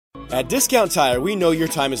At Discount Tire, we know your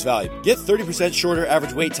time is valuable. Get 30% shorter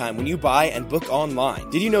average wait time when you buy and book online.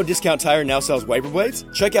 Did you know Discount Tire now sells wiper blades?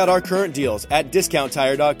 Check out our current deals at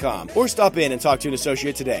discounttire.com or stop in and talk to an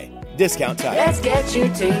associate today. Discount Tire. Let's get you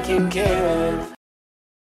taken care of.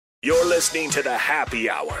 You're listening to The Happy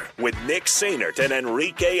Hour with Nick Sainert and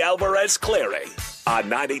Enrique Alvarez Clary on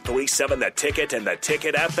 93.7 The Ticket and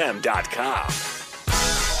theticketfm.com.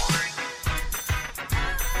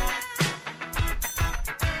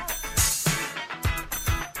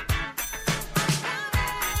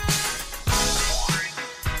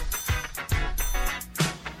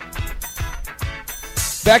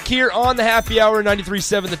 Back here on the Happy Hour,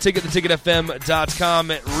 93.7 The Ticket,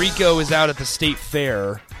 theticketfm.com. Rico is out at the State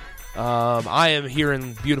Fair. I am here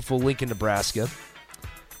in beautiful Lincoln, Nebraska.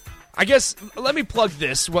 I guess, let me plug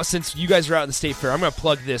this. Well, since you guys are out at the State Fair, I'm going to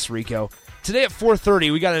plug this, Rico. Today at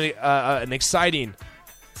 4:30, we got an exciting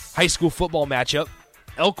high school football matchup.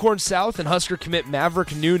 Elkhorn South and Husker commit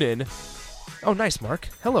Maverick Noonan. Oh, nice, Mark.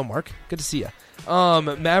 Hello, Mark. Good to see you.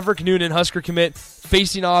 Maverick Noonan, Husker commit,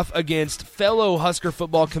 facing off against fellow Husker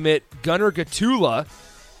football commit Gunnar Gatula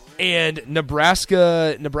and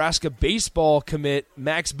Nebraska baseball commit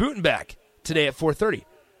Max Butenbach today at 4:30.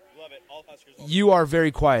 Love it. All Huskers. You are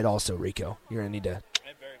very quiet also, Rico. You're going to need to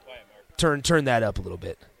I'm very quiet, Mark. turn that up a little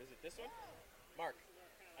bit. Is it this one? Mark.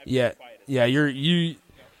 I'm Yeah. very quiet. Yeah, you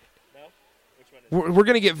No? Which one is we're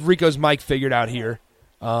going to get Rico's mic figured out here.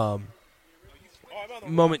 I'm on the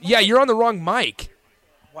Moment. Yeah, you're on the wrong mic.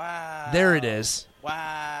 Wow. There it is.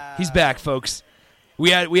 Wow. He's back, folks. We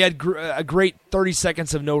had a great 30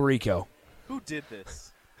 seconds of no Rico. Who did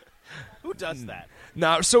this? Who does that?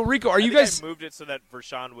 Now, so Rico, are I you think guys I moved it so that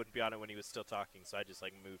Vershawn wouldn't be on it when he was still talking, so I just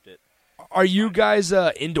moved it. are you guys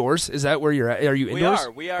indoors? Is that where you're at? Are you indoors?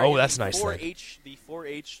 We are. Oh, in that's the nice. then. 4-H, the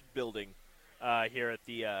 4-H building here at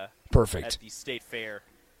the Perfect. at the State Fair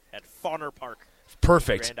at Fauner Park,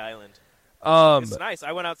 Perfect. Grand Island. Um, It's nice.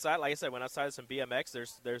 I went outside. Like I said, I went outside to some BMX.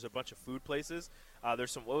 There's a bunch of food places.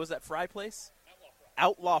 There's some. What was that fry place?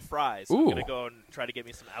 Outlaw Fries. I'm Ooh. gonna go and try to get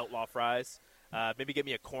me some Outlaw Fries. Maybe get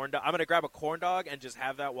me a corn dog. I'm gonna grab a corn dog and just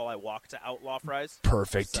have that while I walk to Outlaw Fries.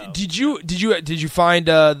 perfect. So, Did you find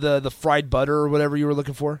the fried butter or whatever you were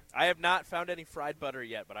looking for? I have not found any fried butter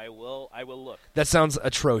yet, but I will look. That sounds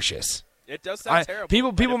atrocious. It does sound terrible.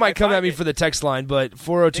 People but if might I come at find me it- for the text line, but Nick, if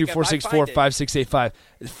I 402-464-5685.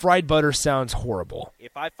 Fried butter sounds horrible.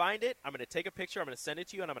 If I find it, I'm gonna take a picture. I'm gonna send it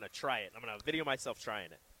to you, and I'm gonna try it. I'm gonna video myself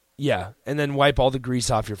trying it, Yeah, and then wipe all the grease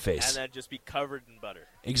off your face. and then just be covered in butter.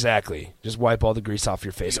 Exactly. Just wipe all the grease off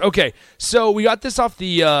your face. Okay, so we got this off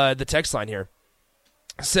the text line here.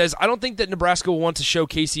 It says, I don't think that Nebraska will want to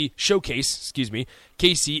showcase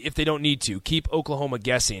Casey if they don't need to. Keep Oklahoma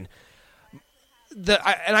guessing.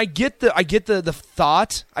 I get the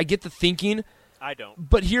thought. I get the thinking. I don't.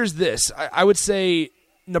 But here's this. I would say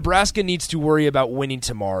Nebraska needs to worry about winning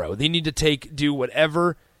tomorrow. They need to do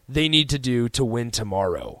whatever they need to do to win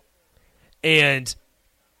tomorrow. And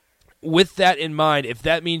with that in mind, if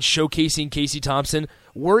that means showcasing Casey Thompson,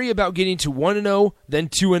 worry about getting to 1-0, then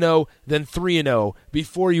 2-0, then 3-0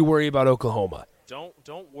 before you worry about Oklahoma.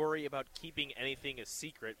 Don't worry about keeping anything a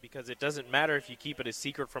secret, because it doesn't matter if you keep it a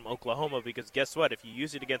secret from Oklahoma, because guess what? If you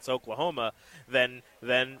use it against Oklahoma, then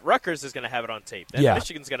Rutgers is going to have it on tape. Then Yeah.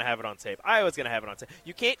 Michigan's going to have it on tape. Iowa's going to have it on tape.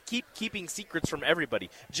 You can't keep keeping secrets from everybody.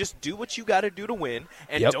 Just do what you got to do to win,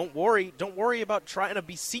 and Yep. don't worry about trying to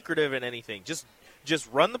be secretive in anything. Just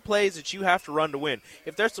run the plays that you have to run to win.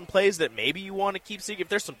 If there's some plays that maybe you want to keep secret, if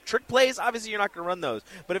there's some trick plays, obviously you're not going to run those.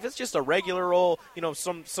 But if it's just a regular roll,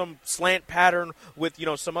 some slant pattern with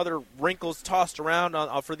some other wrinkles tossed around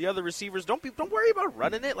for the other receivers, don't worry about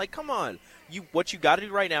running it. Like, come on, what you got to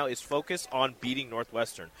do right now is focus on beating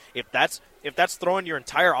Northwestern. If that's throwing your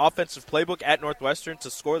entire offensive playbook at Northwestern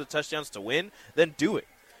to score the touchdowns to win, then do it.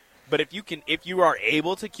 But if you are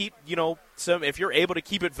able to keep, if you're able to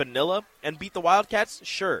keep it vanilla and beat the Wildcats,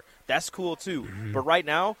 sure, that's cool too. Mm-hmm. But right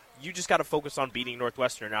now, you just got to focus on beating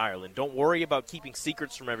Northwestern and Ireland. Don't worry about keeping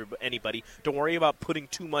secrets from anybody. Don't worry about putting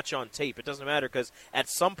too much on tape. It doesn't matter, because at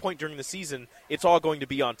some point during the season, it's all going to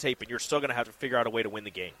be on tape, and you're still going to have to figure out a way to win the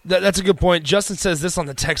game. That's a good point. Justin says this on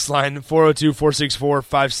the text line,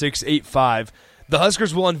 402-464-5685. The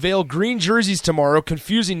Huskers will unveil green jerseys tomorrow,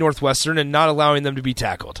 confusing Northwestern and not allowing them to be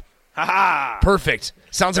tackled. Ha-ha! Perfect.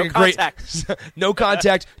 Sounds No like a contact. great no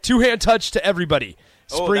contact, two-hand touch to everybody.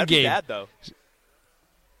 Spring that'd game. be bad, though.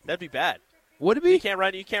 That'd be bad. Would it You be?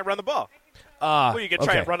 can't run the ball. Well, you can try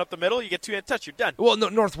okay. and run up the middle. You get two-hand touch. You're done. Well, no,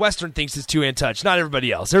 Northwestern thinks it's two-hand touch. Not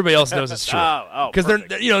everybody else. Everybody else knows it's true. Because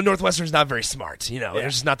they're Northwestern's not very smart. They're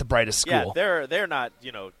just not the brightest school. Yeah, they're not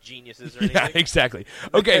geniuses or anything. Yeah, exactly.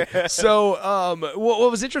 Okay, so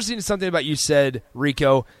what was interesting is something about you said,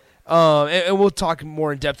 Rico, and we'll talk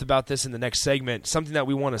more in depth about this in the next segment. Something that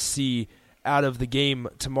we want to see out of the game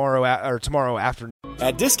tomorrow afternoon.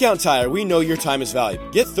 At Discount Tire, we know your time is valuable.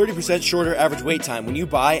 Get 30% shorter average wait time when you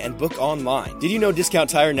buy and book online. Did you know Discount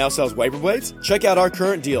Tire now sells wiper blades? Check out our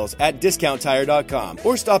current deals at discounttire.com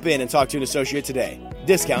or stop in and talk to an associate today.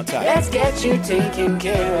 Discount Tire. Let's get you taken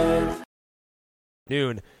care of.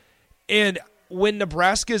 Noon. And when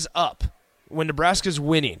Nebraska's up, when Nebraska's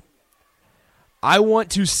winning, I want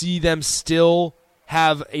to see them still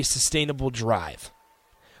have a sustainable drive.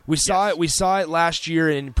 We saw it last year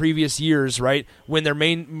and in previous years, right? When their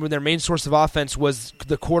main source of offense was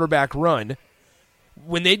the quarterback run.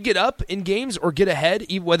 When they'd get up in games or get ahead,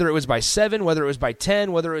 whether it was by 7, whether it was by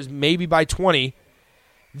 10, whether it was maybe by 20,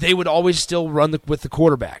 they would always still run with the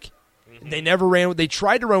quarterback. They never ran. They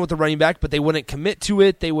tried to run with the running back, but they wouldn't commit to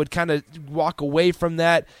it. They would kind of walk away from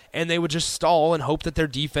that, and they would just stall and hope that their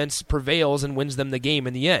defense prevails and wins them the game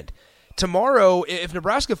in the end. Tomorrow, if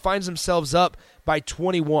Nebraska finds themselves up by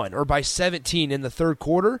 21 or by 17 in the third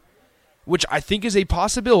quarter, which I think is a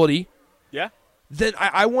possibility, then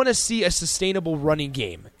I want to see a sustainable running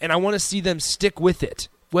game, and I want to see them stick with it,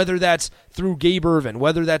 whether that's through Gabe Ervin,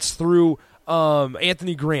 whether that's through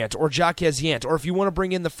Anthony Grant or Jaquez Yant, or if you want to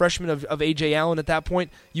bring in the freshman of A.J. Allen at that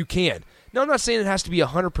point, you can. Now, I'm not saying it has to be a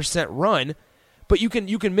 100% run, but you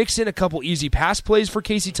can mix in a couple easy pass plays for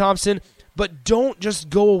Casey Thompson, but don't just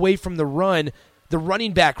go away from the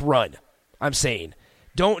running back run, I'm saying.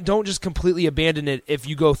 Don't just completely abandon it if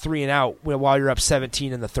you go 3 and out while you're up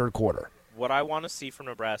 17 in the third quarter. What I want to see from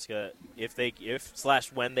Nebraska,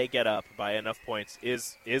 when they get up by enough points,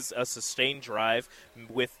 is a sustained drive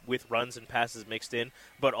with runs and passes mixed in,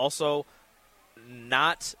 but also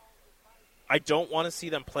not. I don't want to see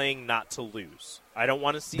them playing not to lose. I don't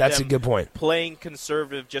want to see That's them a good point. playing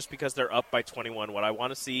conservative just because they're up by 21. What I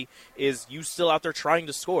want to see is you still out there trying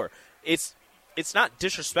to score. It's not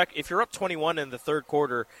disrespect. If you're up 21 in the third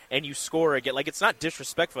quarter and you score again, it's not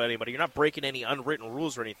disrespectful to anybody. You're not breaking any unwritten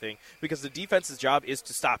rules or anything because the defense's job is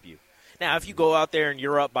to stop you. Now, if you go out there and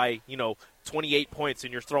you're up by 28 points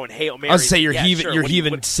and you're throwing Hail Marys, I'll say you're heaving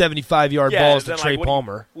 75-yard balls to Trey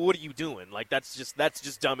Palmer. What are you doing? That's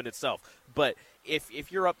just dumb in itself. But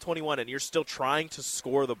if you're up 21 and you're still trying to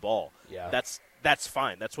score the ball, that's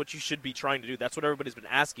fine. That's what you should be trying to do. That's what everybody's been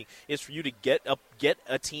asking, is for you to get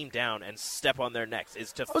a team down and step on their necks,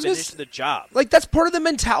 is to finish the job. That's part of the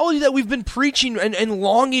mentality that we've been preaching and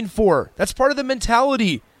longing for. That's part of the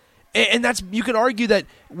mentality. And that's, you can argue that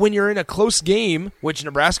when you're in a close game, which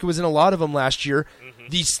Nebraska was in a lot of them last year,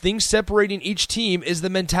 these things separating each team is the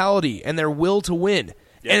mentality and their will to win.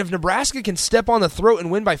 Yeah. And if Nebraska can step on the throat and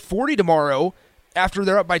win by 40 tomorrow after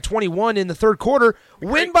they're up by 21 in the third quarter,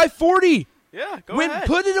 win by 40. Yeah, go ahead.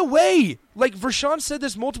 Put it away. Like Vershawn said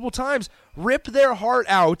this multiple times, rip their heart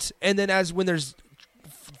out, and then when there's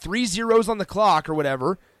 3 zeros on the clock or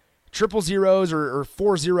whatever, triple zeros or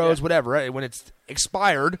 4 zeros, whatever, right? When it's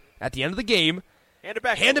expired at the end of the game, hand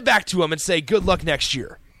it back to them and say, good luck next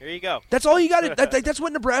year. Here you go. That's all you got. That's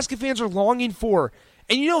what Nebraska fans are longing for.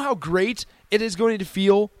 And you know how great it is going to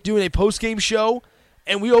feel doing a post-game show,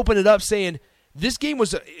 and we open it up saying, this game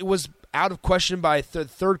was out of question by the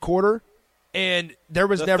third quarter, and there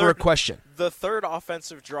was never a question. The third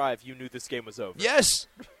offensive drive, you knew this game was over. Yes.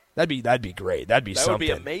 That'd be great. That'd be something.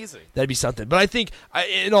 That would be amazing. That'd be something. But I think,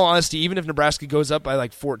 in all honesty, even if Nebraska goes up by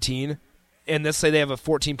 14, and let's say they have a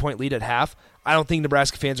 14-point lead at half, I don't think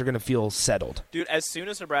Nebraska fans are going to feel settled. Dude, as soon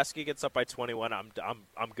as Nebraska gets up by 21, I'm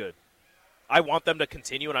good. I want them to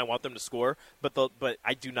continue and I want them to score, but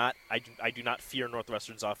I do not fear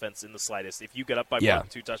Northwestern's offense in the slightest. If you get up by more than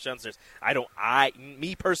 2 touchdowns,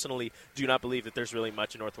 me personally do not believe that there's really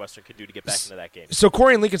much Northwestern can do to get back into that game. So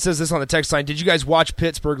Corey and Lincoln says this on the text line. Did you guys watch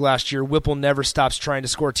Pittsburgh last year? Whipple never stops trying to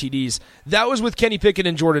score TDs. That was with Kenny Pickett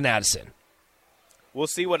and Jordan Addison. We'll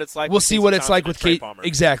see what it's like. We'll see what it's like with Trey Palmer.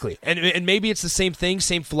 Exactly, and maybe it's the same thing,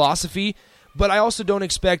 same philosophy. But I also don't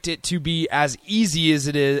expect it to be as easy as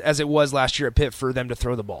it was last year at Pitt for them to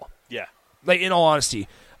throw the ball. Yeah, in all honesty.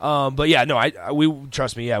 But yeah, no, we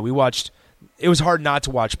trust me. Yeah, we watched. It was hard not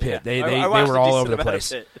to watch Pitt. Yeah. They were all over the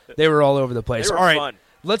place. They were all over the place. They were all right, fun.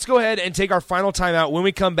 Let's go ahead and take our final timeout. When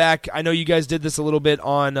we come back, I know you guys did this a little bit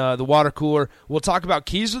on the water cooler. We'll talk about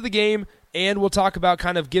keys to the game, and we'll talk about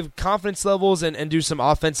kind of give confidence levels and do some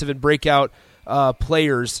offensive and breakout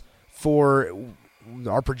players for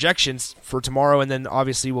our projections for tomorrow, and then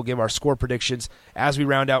obviously we'll give our score predictions as we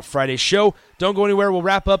round out Friday's show. Don't go anywhere. We'll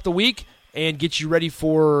wrap up the week and get you ready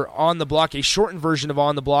for On the Block, a shortened version of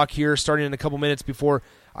On the Block here, starting in a couple minutes before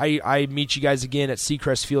I meet you guys again at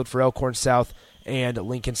Seacrest Field for Elkhorn South and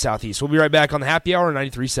Lincoln Southeast. We'll be right back on the Happy Hour,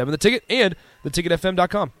 93.7 The Ticket and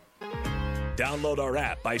theticketfm.com. Download our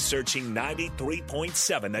app by searching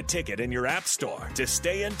 93.7 The Ticket in your app store to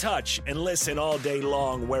stay in touch and listen all day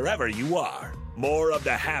long wherever you are. More of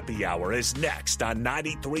the Happy Hour is next on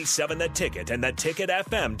 93.7 The Ticket and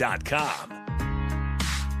theticketfm.com.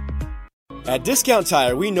 At Discount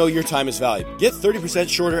Tire, we know your time is valuable. Get 30%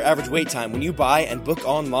 shorter average wait time when you buy and book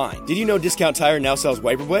online. Did you know Discount Tire now sells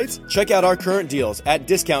wiper blades? Check out our current deals at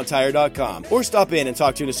discounttire.com or stop in and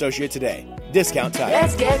talk to an associate today. Discount Tire.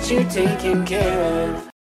 Let's get you taken care of.